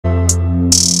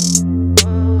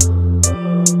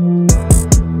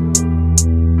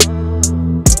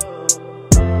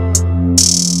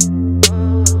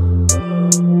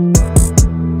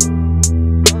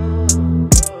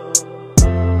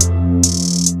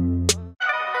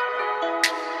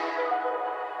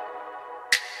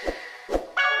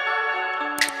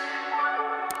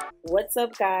What's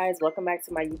up, guys? Welcome back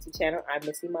to my YouTube channel. I'm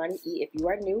Miss Imani E. If you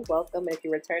are new, welcome. And if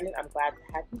you're returning, I'm glad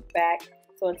to have you back.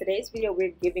 So in today's video,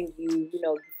 we're giving you,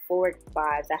 euphoric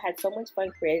vibes. I had so much fun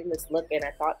creating this look, and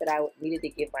I thought that I needed to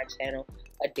give my channel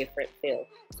a different feel.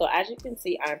 So as you can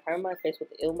see, I'm priming my face with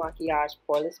the MAKIAGE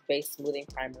Poreless Base Smoothing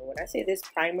Primer. When I say this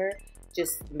primer,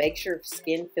 just makes your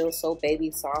skin feel so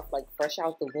baby soft, like fresh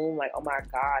out the womb. Like, oh my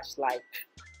gosh, like,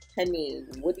 honey,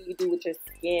 what do you do with your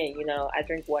skin? I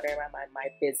drink water and I mind my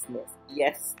business.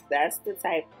 Yes, that's the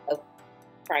type of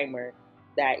primer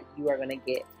that you are going to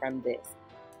get from this.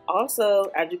 Also,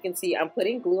 as you can see, I'm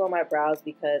putting glue on my brows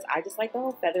because I just like the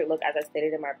whole feathered look, as I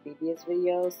stated in my previous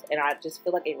videos, and I just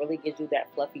feel like it really gives you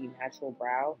that fluffy, natural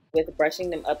brow. With brushing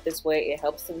them up this way, it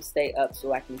helps them stay up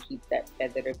so I can keep that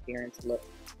feathered appearance look.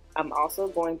 I'm also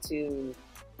going to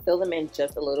fill them in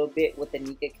just a little bit with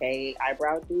the E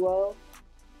Eyebrow Duo.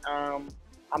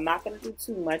 I'm not going to do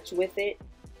too much with it,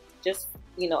 just,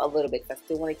 a little bit, because I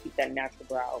still want to keep that natural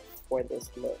brow for this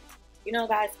look.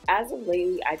 Guys, as of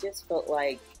lately, I just felt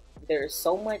like there's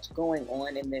so much going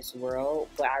on in this world,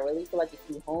 but I really feel like if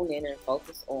you hone in and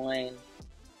focus on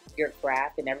your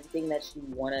craft and everything that you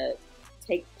want to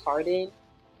take part in,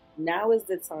 now is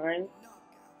the time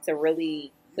to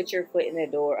really put your foot in the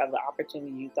door of the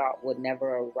opportunity you thought would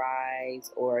never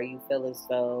arise, or you feel as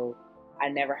though I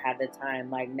never had the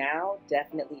time. Like, now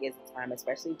definitely is the time,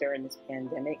 especially during this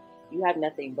pandemic. You have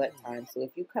nothing but time. So if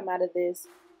you come out of this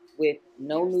with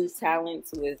no new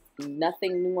talents, with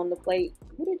nothing new on the plate,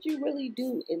 what did you really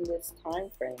do in this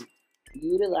time frame?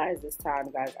 Utilize this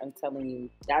time, guys. I'm telling you,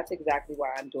 that's exactly why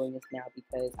I'm doing this now,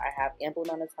 because I have ample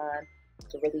amount of time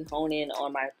to really hone in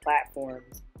on my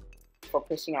platforms for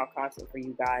pushing out content for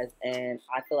you guys. And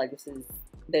I feel like this is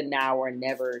the now or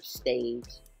never stage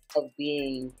of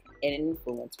being an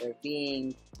influencer,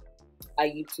 being a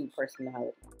YouTube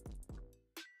personality.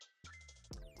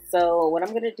 So what I'm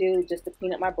going to do, just to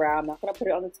clean up my brow, I'm not going to put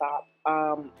it on the top.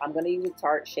 I'm going to use a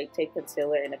Tarte Shape Tape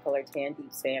Concealer in the color Tan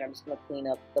Deep Sand. I'm just going to clean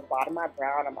up the bottom of my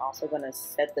brow, and I'm also going to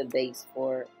set the base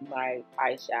for my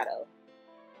eyeshadow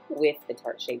with the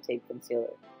Tarte Shape Tape Concealer.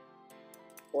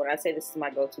 When I say this is my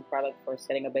go-to product for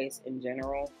setting a base in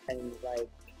general, and like,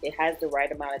 it has the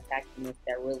right amount of tackiness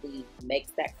that really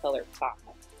makes that color pop.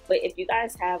 But if you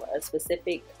guys have a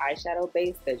specific eyeshadow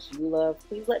base that you love,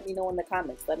 please let me know in the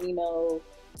comments. Let me know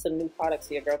some new products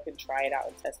so your girl can try it out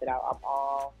and test it out. I'm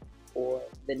all for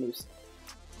the new stuff.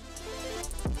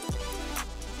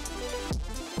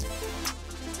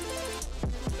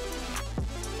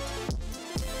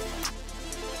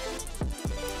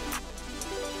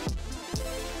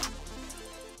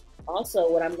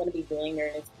 Also, what I'm going to be doing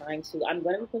during this time too, I'm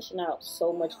going to be pushing out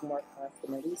so much more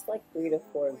content, at least like 3 to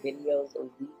 4 videos a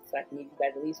week, so I can give you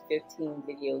guys at least 15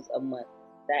 videos a month.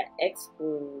 That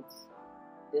excludes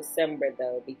December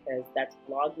though, because that's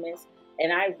Vlogmas,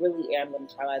 and I really am going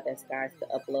to try my best, guys, to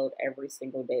upload every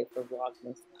single day for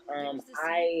Vlogmas.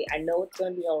 I know it's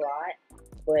going to be a lot,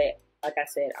 but like I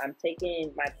said, I'm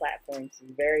taking my platforms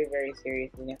very, very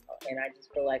seriously now, and I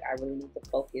just feel like I really need to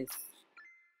focus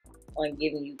on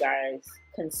giving you guys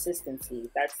consistency.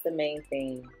 That's the main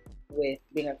thing with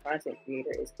being a content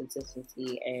creator, is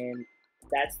consistency, and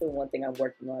that's the one thing I'm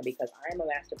working on, because I am a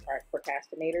master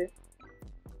procrastinator,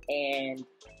 and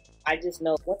I just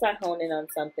know once I hone in on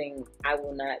something, I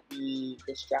will not be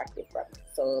distracted from it.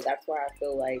 So that's why I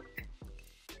feel like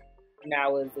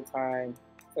now is the time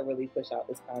to really push out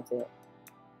this content.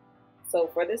 So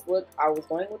for this look, I was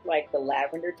going with like the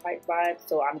lavender type vibe.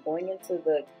 So I'm going into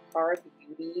the Card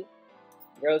Beauty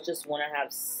Girls Just Want to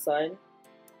Have Sun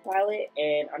palette,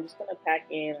 and I'm just going to pack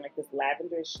in like this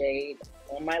lavender shade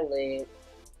on my lid.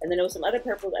 And then there was some other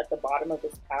purples at the bottom of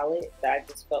this palette that I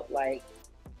just felt like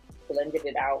blended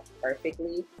it out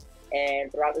perfectly.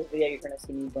 And throughout this video, you're going to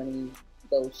see me blending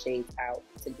those shades out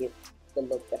to get the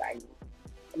look that I need.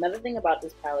 Another thing about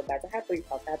this palette, guys, I have 3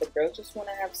 palettes. I have the Girls Just Want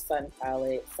to Have Sun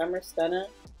palette, Summer Stunner,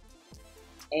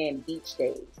 and Beach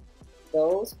Days.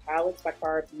 Those palettes by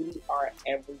Card Beauty are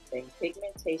everything.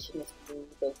 Pigmentation is through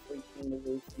the freaking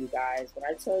roof, you guys. When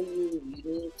I tell you, you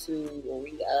need to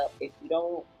re-up. If you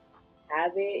don't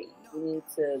have it, you need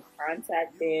to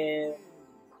contact them.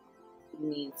 You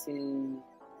need to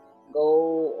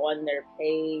go on their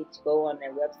page, go on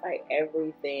their website,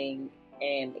 everything,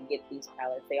 and get these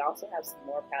palettes. They also have some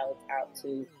more palettes out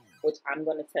too, which I'm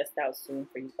going to test out soon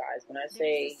for you guys. When I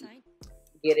say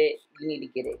get it, you need to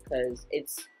get it, because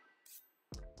it's,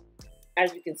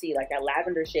 as you can see, like that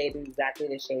lavender shade is exactly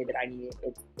the shade that I needed.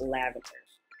 It's lavender.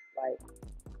 Like,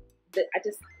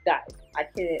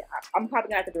 I'm probably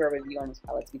gonna have to do a review on these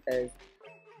palettes, because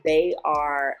they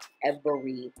are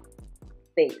everything.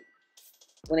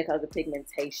 when it comes to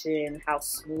pigmentation, how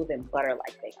smooth and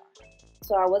butter-like they are.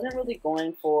 So I wasn't really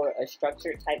going for a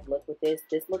structured type look with this.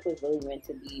 This look was really meant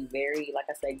to be very, like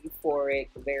I said, euphoric,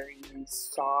 very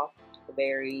soft,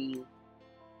 very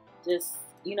just,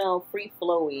 you know,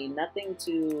 free-flowy, nothing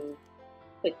to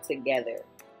put together,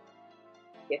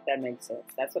 if that makes sense.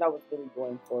 That's what I was really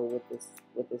going for with this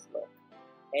look.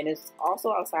 And it's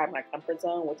also outside my comfort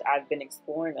zone, which I've been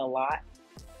exploring a lot.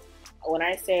 When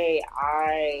I say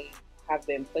I have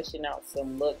been pushing out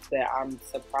some looks that I'm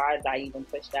surprised I even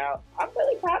pushed out, I'm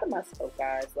really proud of myself,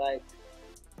 guys. Like,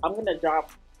 I'm gonna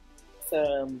drop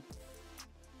some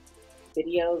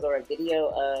videos or a video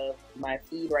of my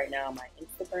feed right now on my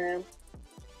Instagram.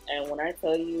 And when I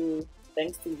tell you,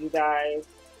 thanks to you guys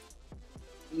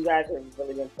have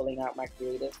really been pulling out my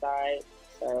creative side.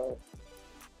 So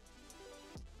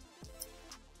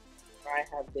I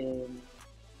have been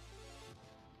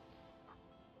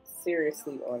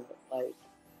seriously on it. Like,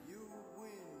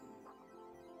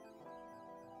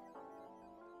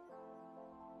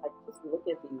 just look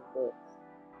at these looks.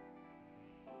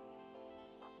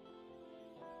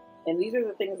 And these are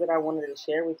the things that I wanted to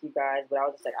share with you guys, but I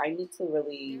was just like, I need to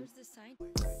really,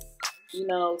 you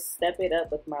know, step it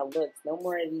up with my looks. No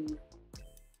more of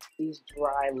these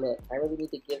dry looks. I really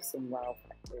need to give some wow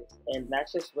factors. And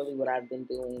that's just really what I've been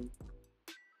doing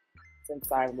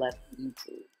since I left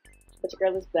YouTube. But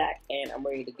your girl is back, and I'm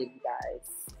ready to give you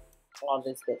guys all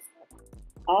this good stuff.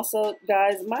 Also,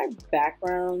 guys, my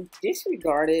background,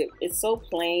 disregard it. It's so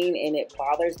plain and it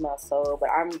bothers my soul,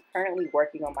 but I'm currently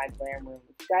working on my glam room.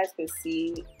 If you guys could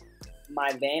see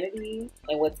my vanity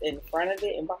and what's in front of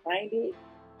it and behind it,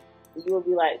 you will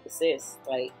be like, sis,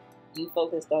 like, you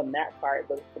focused on that part,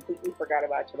 but completely forgot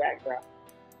about your background.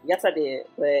 Yes, I did,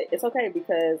 but it's okay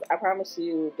because I promise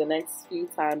you the next few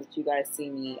times that you guys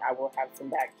see me, I will have some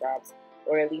backdrops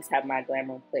or at least have my glam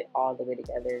room put all the way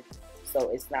together so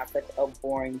it's not such a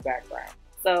boring background.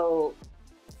 So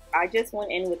I just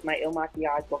went in with my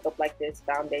MAKIAGE, woke up like this,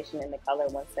 foundation in the color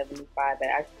 175, and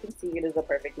as you can see, it is a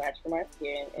perfect match for my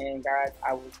skin. And guys,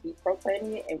 I will keep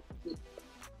proclaiming it and keep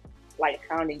like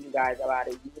hounding you guys about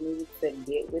it. You need to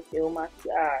get with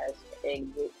MAKIAGE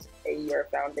and get your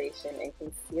foundation and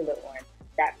concealer on.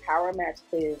 That Power Match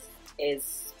quiz is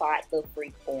spot the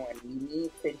freak on. You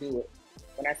need to do it.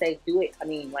 When I say do it, I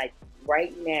mean like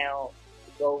right now,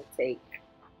 go take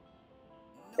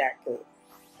that quiz.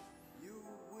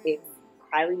 It's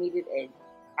highly needed and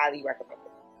highly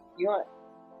recommended. You know what?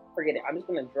 Forget it. I'm just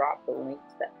going to drop the link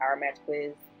to the Power Match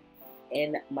quiz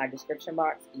in my description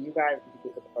box. You guys need to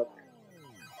get with the program.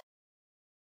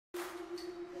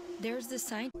 There's the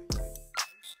sign.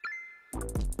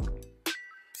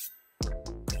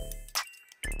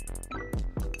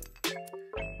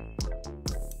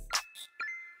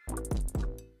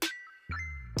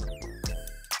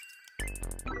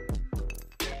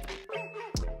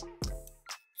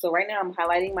 So right now I'm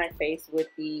highlighting my face with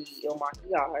the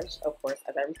MAKIAGE, of course,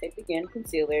 as I restate again,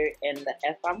 concealer, and the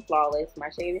I'm Flawless.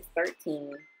 My shade is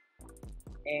 13,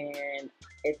 and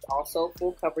it's also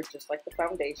full coverage just like the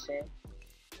foundation.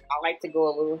 I like to go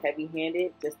a little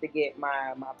heavy-handed just to get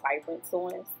my vibrance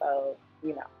on, so,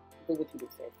 you know, do what you do,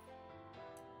 sis.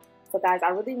 So guys, I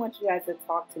really want you guys to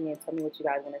talk to me and tell me what you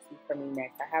guys want to see from me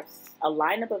next. I have a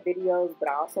lineup of videos, but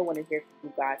I also want to hear from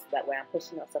you guys so that way I'm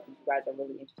pushing out stuff that you guys are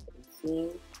really interested in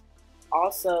seeing.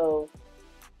 Also,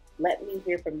 let me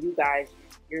hear from you guys,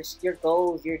 your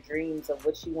goals, your dreams of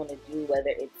what you want to do, whether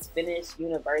it's finish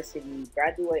university,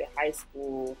 graduate high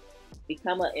school,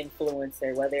 become an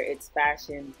influencer, whether it's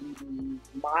fashion, beauty,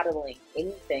 modeling,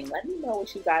 anything. Let me know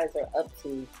what you guys are up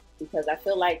to, because I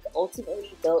feel like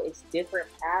ultimately, though it's different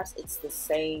paths, it's the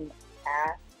same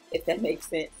path, if that makes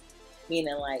sense.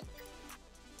 Meaning, like,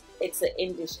 it's an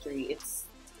industry. It's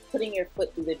putting your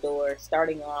foot through the door,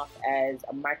 starting off as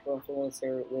a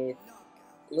micro-influencer with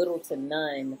little to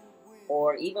none,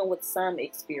 or even with some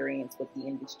experience with the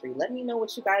industry. Let me know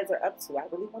what you guys are up to. I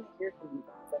really want to hear from you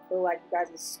guys. I feel like you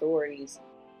guys' stories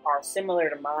are similar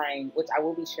to mine, which I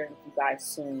will be sharing with you guys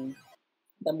soon.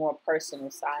 The more personal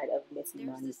side of Miss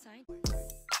Imani.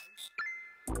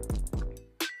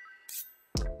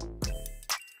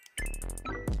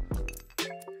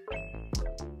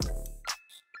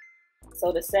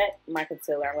 So to set my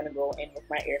concealer, I'm going to go in with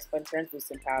my Airspun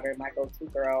Translucent Powder, my go-to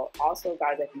girl. Also,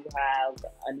 guys, if you have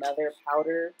another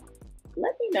powder,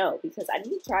 let me know, because I need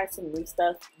to try some new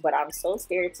stuff, but I'm so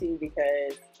scared too,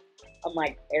 because I'm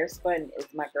like, Airspun is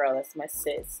my girl, that's my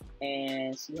sis,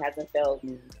 and she hasn't failed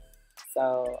me.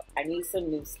 So I need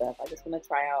some new stuff. I just want to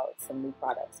try out some new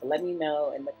products. So let me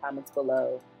know in the comments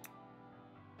below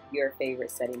your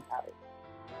favorite setting powder.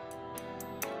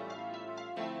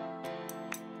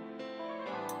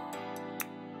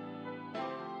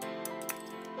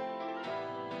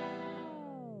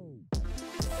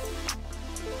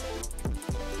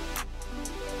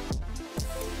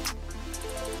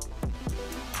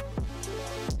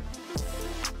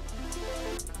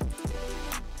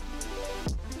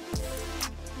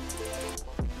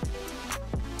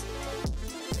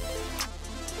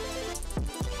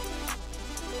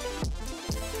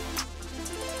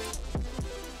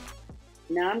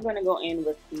 Now I'm going to go in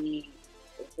with the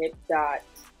Hip Dot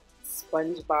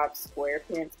SpongeBob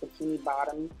SquarePants Bikini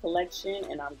Bottom collection,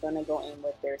 and I'm going to go in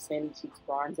with their Sandy Cheeks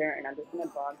bronzer, and I'm just going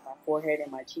to bronze my forehead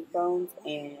and my cheekbones,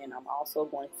 and I'm also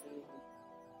going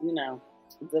to, you know,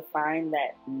 define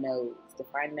that nose,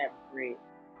 define that bridge.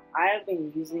 I have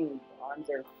been using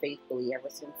bronzer faithfully ever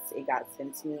since it got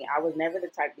sent to me. I was never the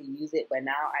type to use it, but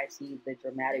now I see the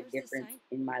dramatic difference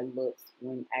in my looks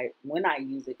when I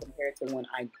use it compared to when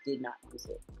I did not use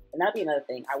it. And that'll be another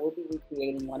thing. I will be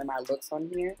recreating one of my looks on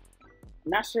here.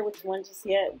 I'm not sure which one just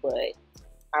yet, but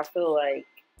I feel like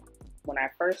when I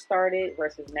first started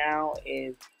versus now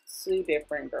is two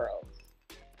different girls.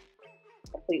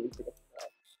 Completely two different girls.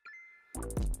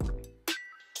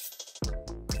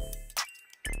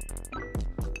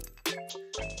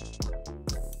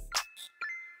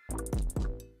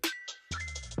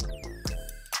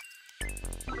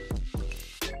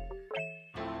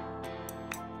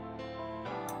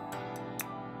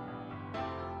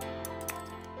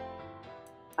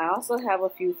 I also have a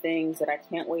few things that I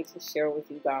can't wait to share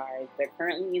with you guys. They're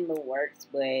currently in the works,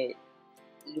 but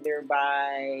either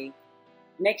by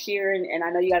next year, and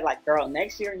I know you guys are like, girl,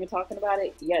 next year and you're talking about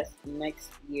it? Yes, next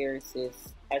year,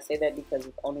 sis. I say that because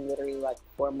it's only literally like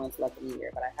 4 months left in the year,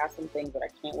 but I have some things that I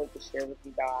can't wait to share with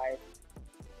you guys.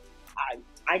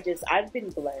 I've been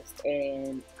blessed,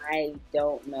 and I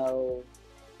don't know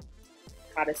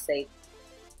how to say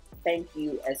thank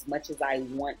you as much as I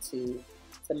want to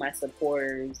my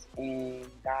supporters and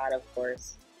God, of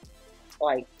course.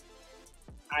 Like,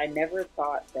 I never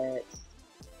thought that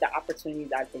the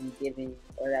opportunities I've been given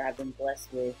or that I've been blessed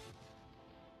with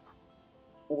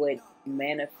would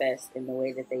manifest in the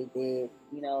way that they did.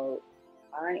 You know,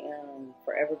 I am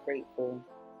forever grateful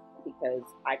because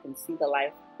I can see the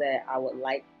life that I would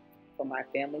like for my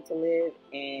family to live,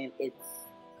 and it's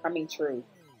coming true.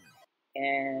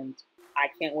 And I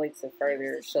can't wait to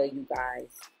further show you guys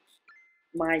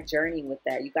my journey with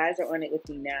that. You guys are on it with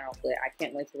me now, but I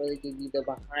can't wait to really give you the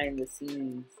behind the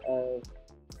scenes of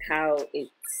how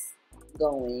it's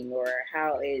going or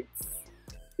how it's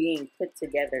being put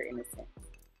together in a sense.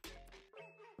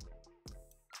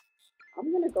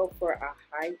 I'm gonna go for a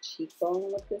high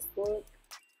cheekbone with this look,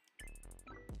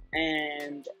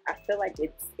 and I feel like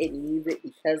it needs it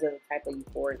because of the type of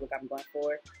euphoric look I'm going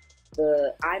for.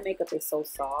 The eye makeup is so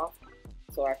soft,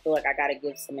 so I feel like I gotta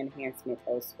give some enhancement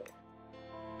elsewhere.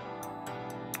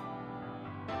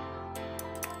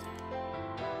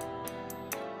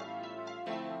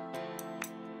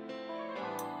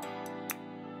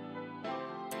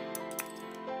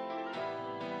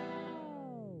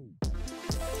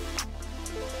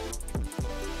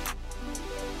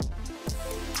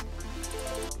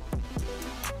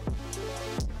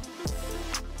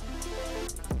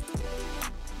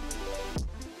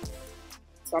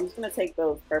 So I'm just going to take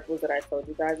those purples that I told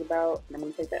you guys about, and I'm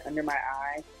going to take that under my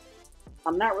eye.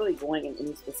 I'm not really going in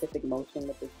any specific motion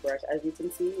with this brush. As you can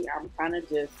see, I'm kind of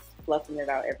just fluffing it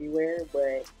out everywhere,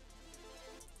 but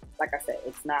like I said,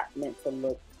 it's not meant to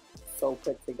look so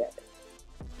put together.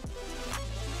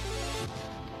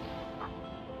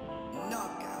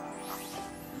 Knockout.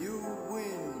 You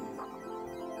win.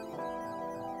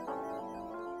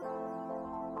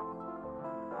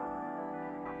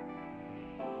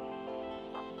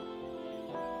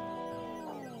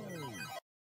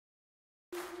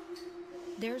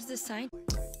 There's the sign.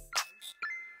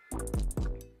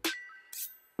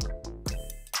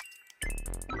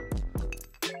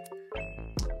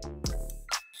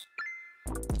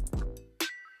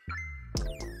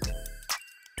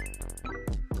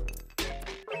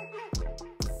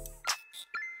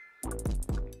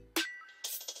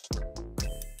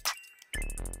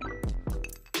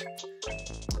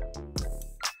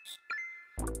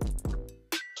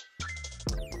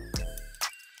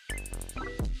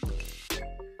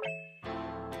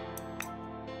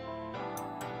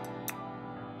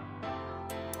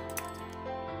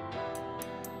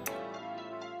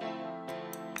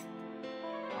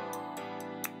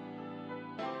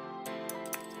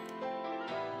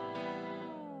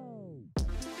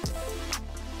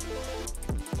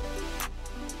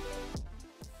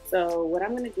 So what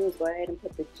I'm going to do is go ahead and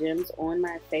put the gems on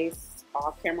my face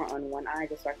off camera on one eye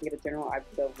just so I can get a general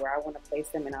idea of where I want to place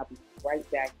them, and I'll be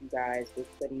right back, you guys, with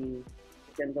putting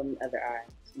gems on the other eye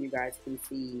so you guys can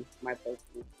see my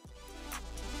placement.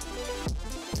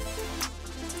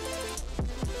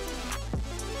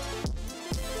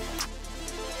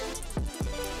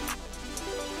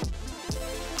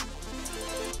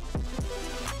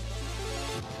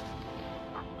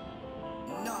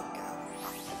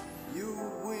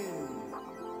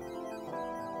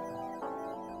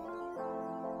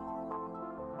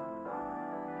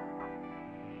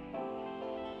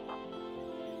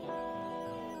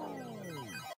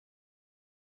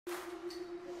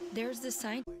 There's the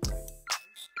sign.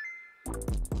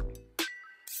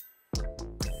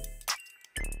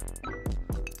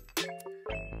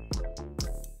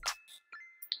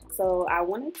 So I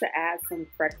wanted to add some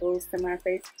freckles to my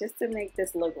face just to make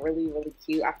this look really, really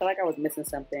cute. I feel like I was missing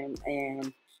something,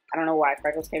 and I don't know why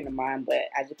freckles came to mind, but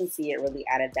as you can see, it really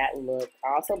added that look.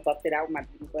 I also buffed it out with my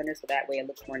beauty blender so that way it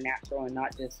looks more natural and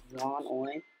not just drawn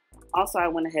on. Also, I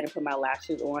went ahead and put my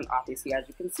lashes on, obviously, as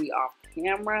you can see off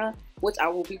camera, which I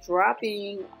will be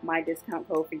dropping my discount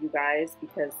code for you guys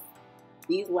because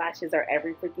these lashes are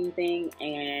every freaking thing,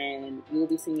 and you will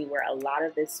be seeing me wear a lot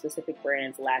of this specific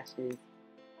brand's lashes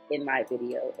in my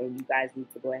video, and you guys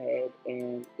need to go ahead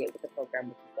and get with the program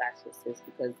with these lashes, sis,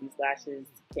 because these lashes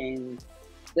can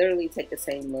literally take the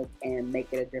same look and make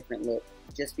it a different look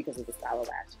just because of the style of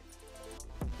lashes.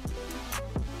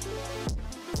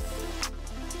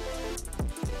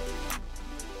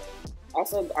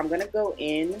 Also, I'm gonna go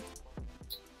in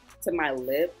to my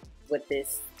lip with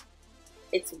this.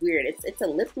 It's weird. It's a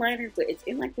lip liner, but it's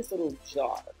in like this little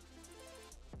jar,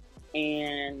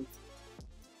 and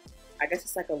I guess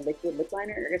it's like a liquid lip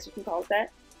liner, I guess you can call it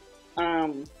that.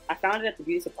 I found it at the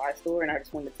beauty supply store, and I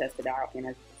just wanted to test it out, and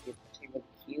as you can see, it's actually really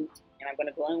cute. And I'm going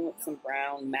to go in with some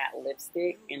brown matte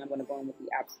lipstick, and I'm going to go in with the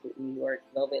Absolute New York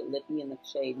Velvet Lippie in the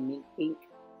shade Mink Pink,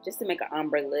 just to make an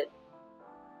ombre lip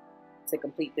to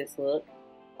complete this look.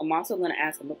 I'm also going to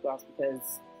add some lip gloss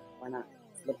because why not?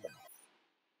 It's lip gloss.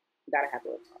 You gotta have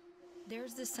lip gloss.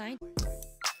 There's the sign.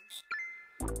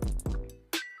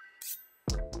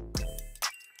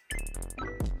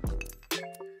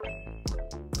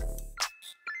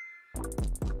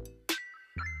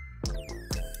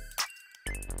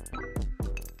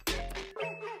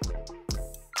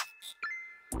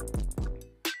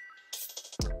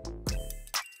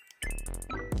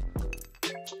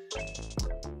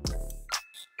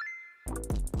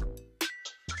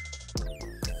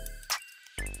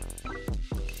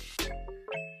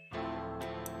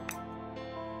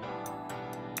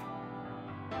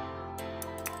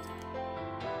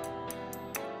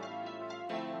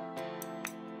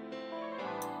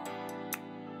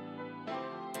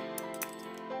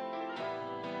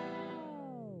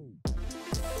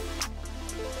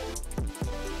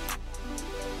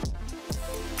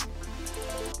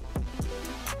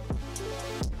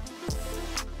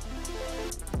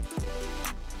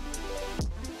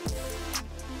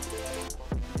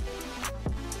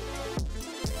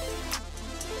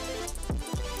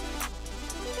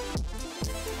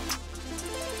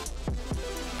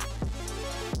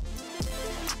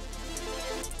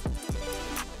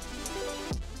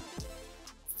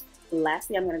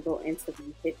 Lastly, I'm going to go into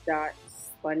the Hit Dot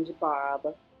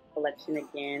SpongeBob collection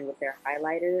again with their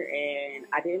highlighter, and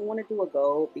I didn't want to do a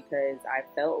gold because I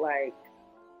felt like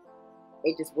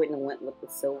it just wouldn't have went with the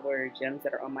silver gems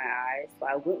that are on my eyes. So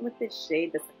I went with this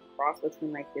shade that's a cross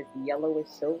between like this yellowish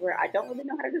silver. I don't really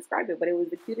know how to describe it, but it was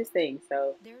the cutest thing.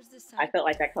 So I felt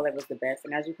like that color was the best,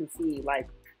 and as you can see, like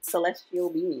celestial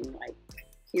being, like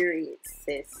period,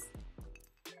 sis.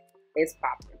 It's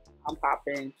popping. I'm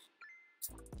popping.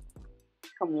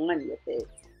 Come on with it.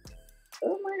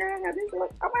 Oh my god, how this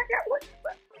look. Oh my god, what?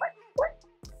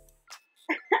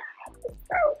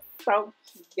 so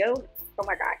cute. Oh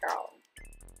my god, girl.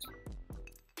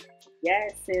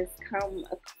 Yes, sis, come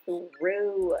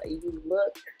through. You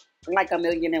look like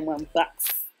 $1,000,001.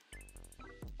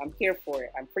 I'm here for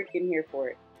it. I'm freaking here for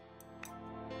it.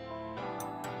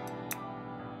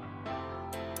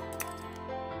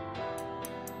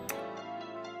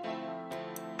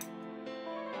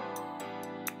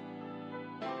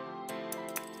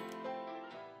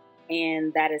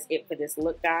 And that is it for this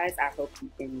look, guys. I hope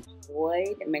you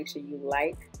enjoyed. Make sure you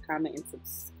like, comment, and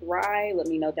subscribe. Let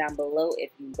me know down below if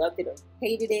you loved it or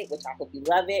hated it, which I hope you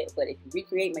love it. But if you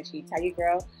recreate, make sure you tag your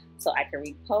girl so I can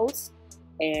repost.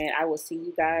 And I will see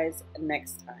you guys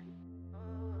next time.